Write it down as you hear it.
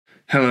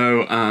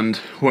Hello and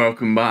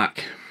welcome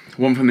back.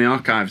 One from the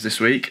archives this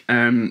week.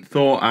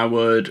 Thought I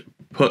would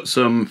put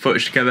some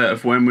footage together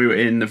of when we were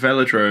in the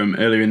Velodrome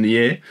earlier in the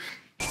year.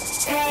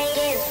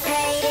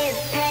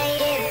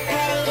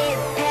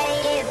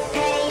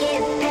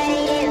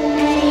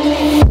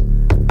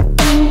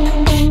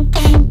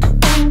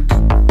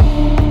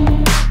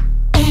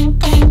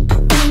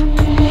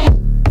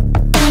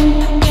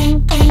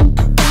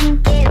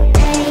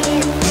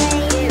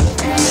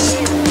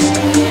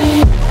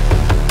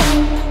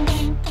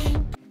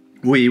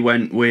 We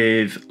went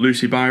with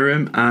Lucy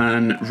Byram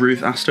and Ruth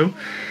Astle,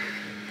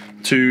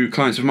 two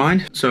clients of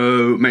mine,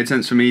 so it made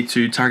sense for me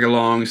to tag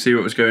along, see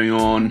what was going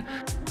on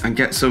and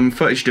get some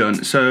footage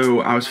done. So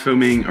I was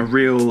filming a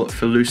reel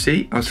for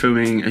Lucy, I was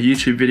filming a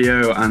YouTube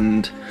video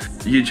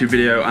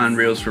and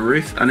reels for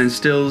Ruth, and then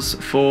stills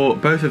for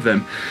both of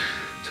them.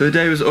 So the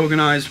day was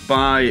organised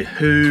by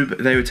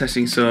Huub. They were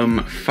testing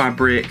some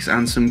fabrics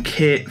and some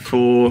kit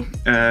for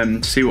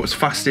to see what was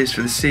fastest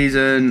for the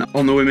season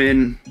on the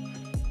women.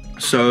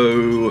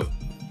 So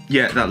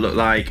yeah, that looked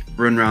like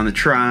run around the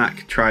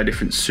track, try a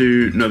different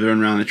suit, another run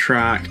around the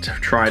track,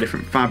 try a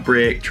different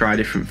fabric, try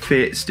different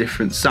fits,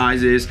 different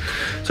sizes.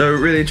 So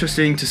really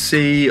interesting to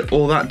see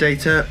all that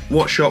data.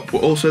 Watch Shop were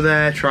also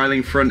there,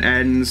 trialing front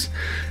ends.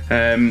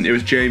 It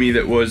was Jamie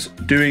that was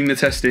doing the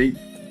testing,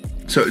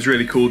 so it was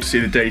really cool to see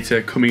the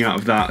data coming out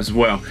of that as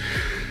well.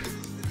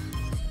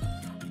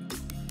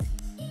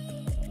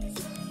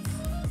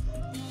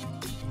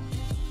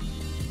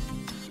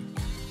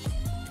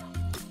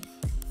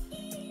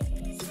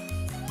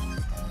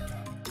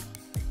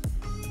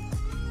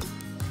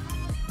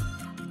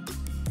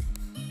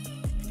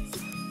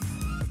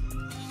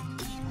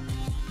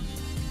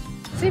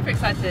 Super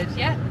excited,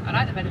 yeah, I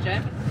like the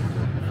Velodrome.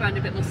 Find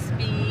a bit more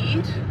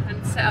speed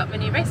and set up my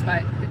new race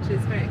bike, which is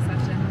very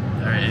exciting.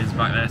 There it is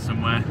back there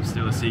somewhere,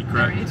 still a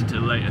secret until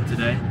later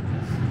today.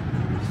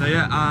 So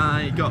yeah,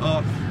 I got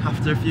up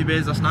after a few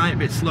beers last night, a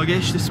bit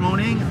sluggish this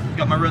morning,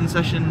 got my run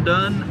session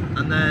done,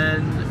 and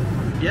then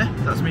yeah,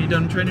 that's me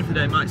done training for the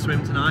day. Might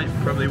swim tonight,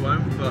 probably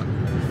won't, but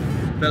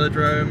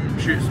Velodrome,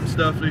 shoot some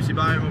stuff. Lucy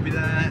Byram will be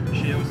there,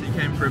 she obviously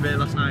came for a beer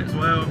last night as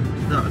well,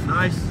 so that was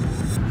nice.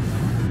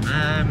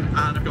 And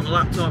I've got my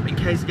laptop in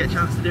case I get a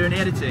chance to do any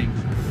editing,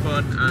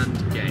 fun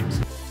and games.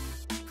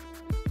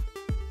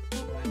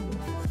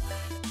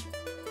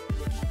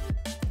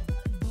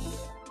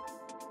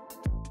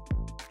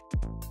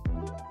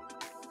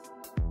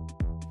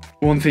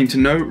 One thing to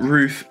note,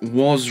 Ruth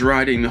was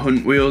riding the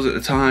Hunt wheels at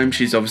the time.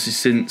 She's obviously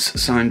since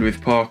signed with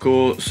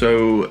Parkour,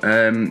 so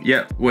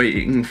yeah,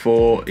 waiting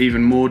for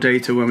even more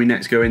data when we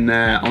next go in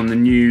there on the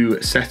new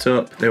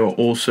setup. They were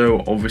also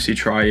obviously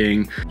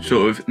trying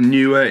sort of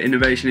newer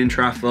innovation in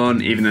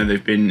triathlon, even though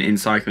they've been in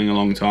cycling a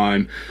long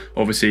time.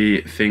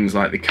 Obviously things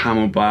like the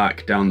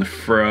camelback down the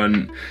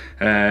front,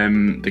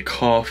 the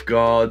calf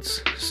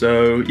guards.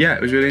 So yeah,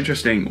 it was really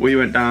interesting. We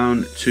went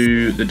down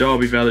to the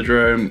Derby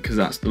Velodrome because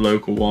that's the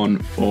local one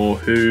for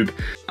Huub,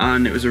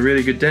 and it was a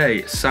really good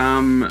day.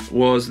 Sam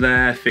was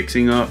there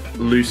fixing up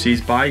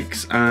Lucy's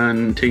bikes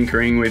and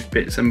tinkering with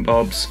bits and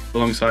bobs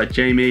alongside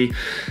Jamie.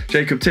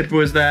 Jacob Tipper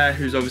was there,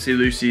 who's obviously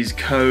Lucy's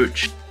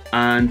coach,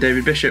 and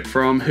David Bishop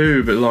from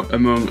Huub,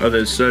 among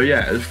others. So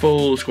yeah, a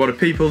full squad of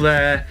people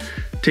there,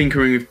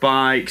 tinkering with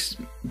bikes,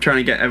 trying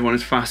to get everyone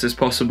as fast as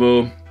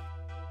possible.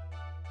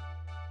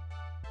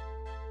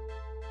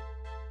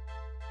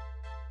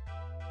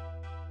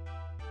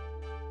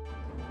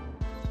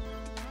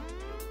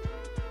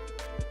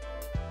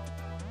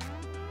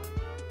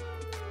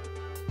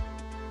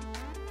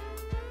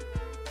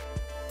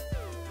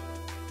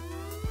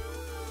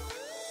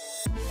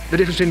 The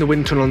difference between the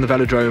wind tunnel and the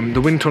Velodrome,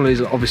 the wind tunnel is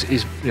obviously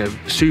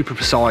super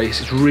precise.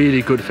 It's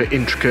really good for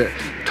intricate,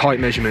 tight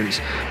measurements.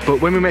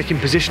 But when we're making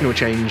positional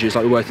changes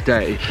like we were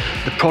today,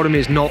 the problem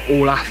is not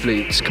all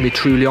athletes can be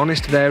truly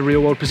honest to their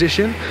real world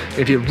position.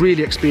 If you're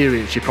really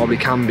experienced, you probably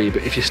can be,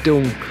 but if you're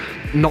still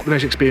not the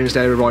most experienced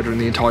aero rider in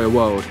the entire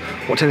world,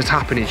 what tends to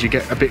happen is you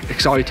get a bit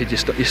excited,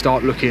 you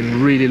start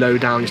looking really low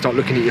down, you start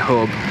looking at your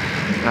hub,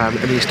 and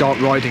then you start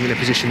riding in a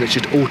position that's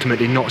just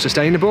ultimately not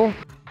sustainable.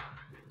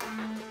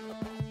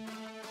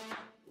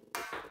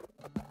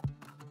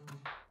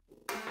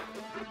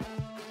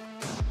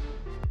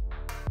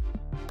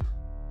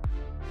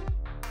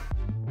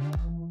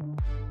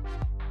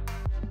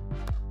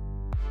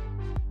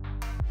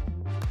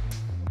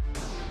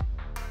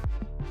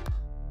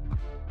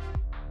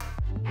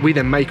 We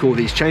then make all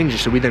these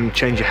changes, so we then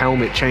change your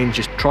helmet, change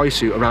your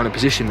tri-suit around a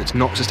position that's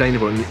not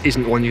sustainable and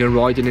isn't the one you're going to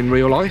ride in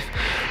real life.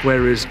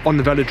 Whereas on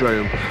the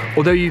Velodrome,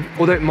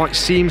 although it might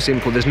seem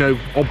simple, there's no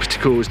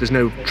obstacles, there's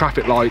no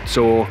traffic lights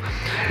or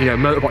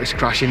motorbikes to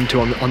crash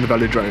into on the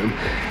Velodrome.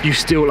 You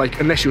still,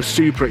 unless you're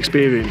super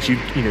experienced, you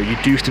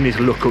do still need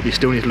to look up, you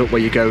still need to look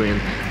where you're going.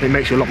 And it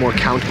makes you a lot more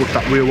accountable to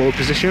that real world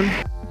position.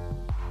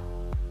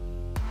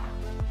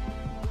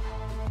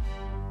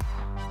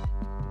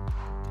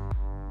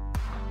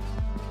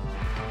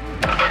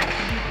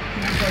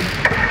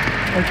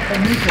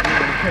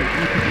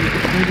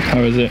 How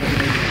is it?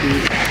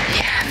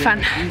 Yeah,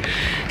 fun.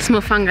 It's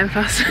more fun going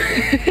fast.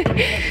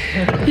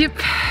 Yep.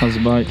 How's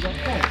the bike?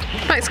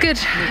 Bike's good.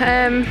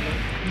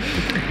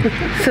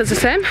 Feels the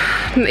same.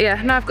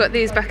 Yeah, now I've got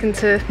these back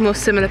into more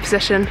similar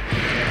position.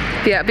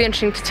 But yeah, it'll be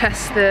interesting to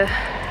test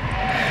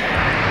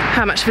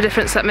how much of a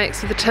difference that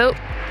makes with the tilt.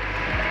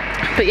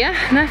 But yeah,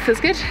 no, feels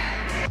good.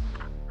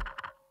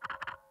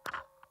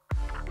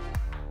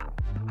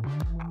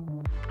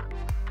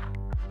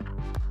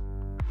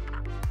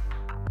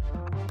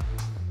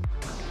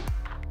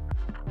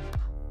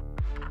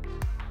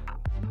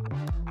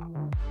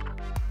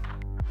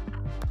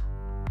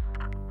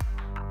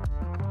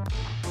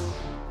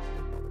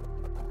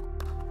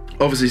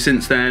 Obviously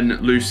since then,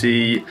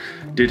 Lucy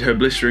did her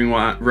blistering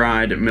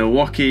ride at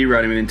Milwaukee,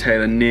 riding with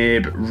Taylor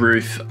Nib.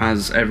 Ruth,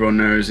 as everyone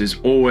knows, is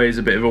always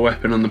a bit of a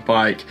weapon on the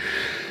bike.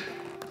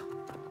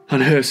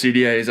 And her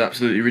CDA is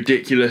absolutely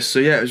ridiculous. So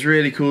yeah, it was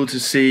really cool to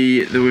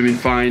see the women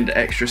find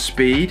extra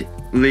speed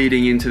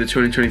leading into the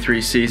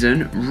 2023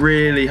 season.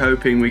 Really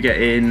hoping we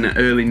get in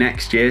early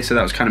next year. So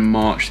that was kind of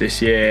March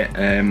this year.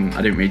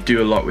 I didn't really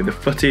do a lot with the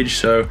footage,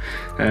 so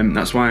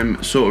that's why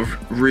I'm sort of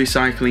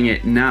recycling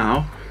it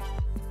now.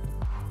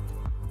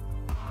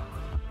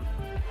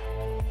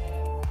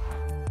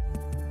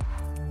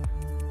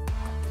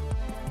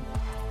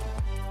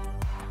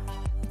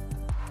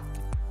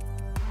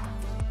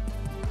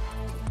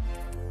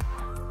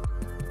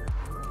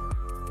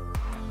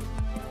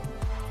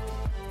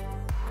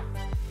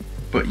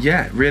 But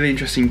yeah, really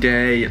interesting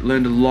day.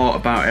 Learned a lot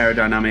about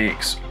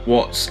aerodynamics,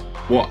 what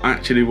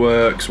actually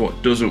works,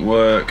 what doesn't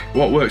work,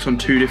 what works on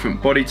 2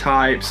 different body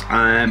types,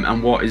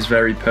 and what is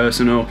very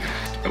personal.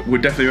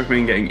 Would definitely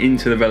recommend getting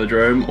into the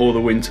Velodrome or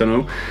the wind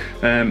tunnel.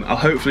 I'll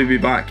hopefully be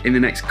back in the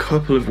next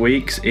couple of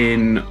weeks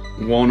in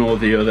one or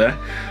the other.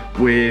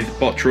 With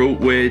Bottrell,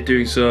 we're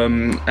doing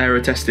some aero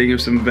testing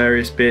of some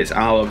various bits.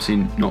 I'll obviously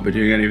not be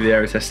doing any of the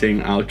aero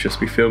testing, I'll just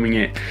be filming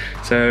it.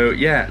 So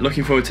yeah,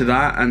 looking forward to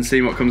that and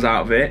seeing what comes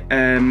out of it.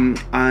 And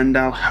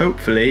I'll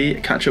hopefully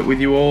catch up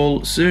with you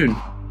all soon.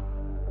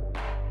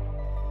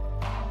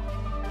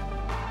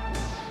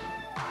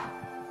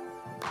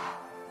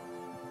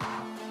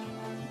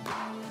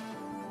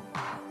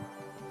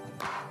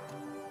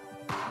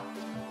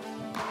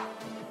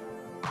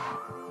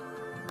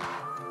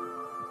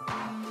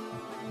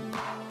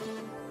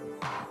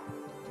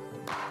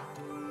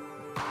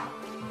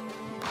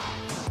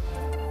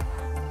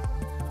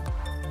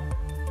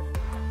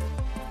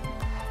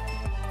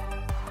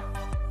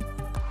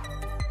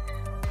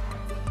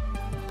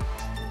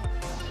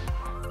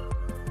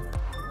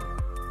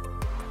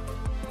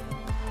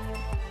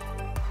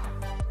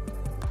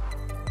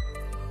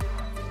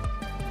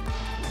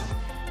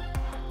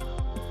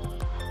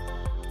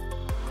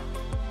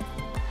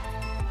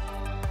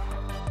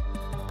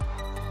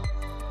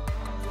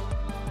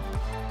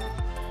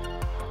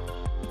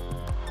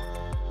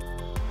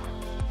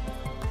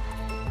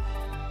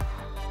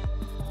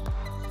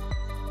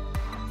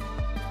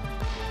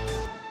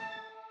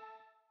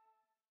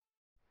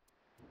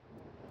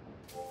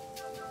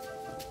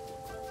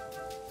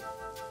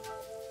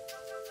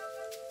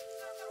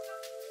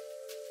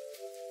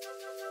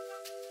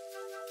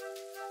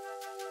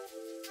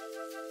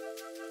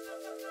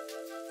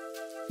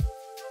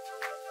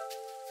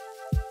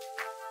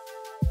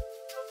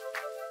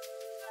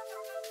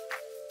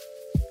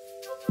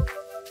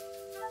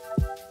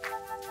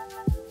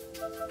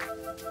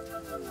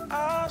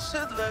 I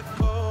should let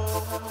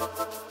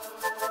go.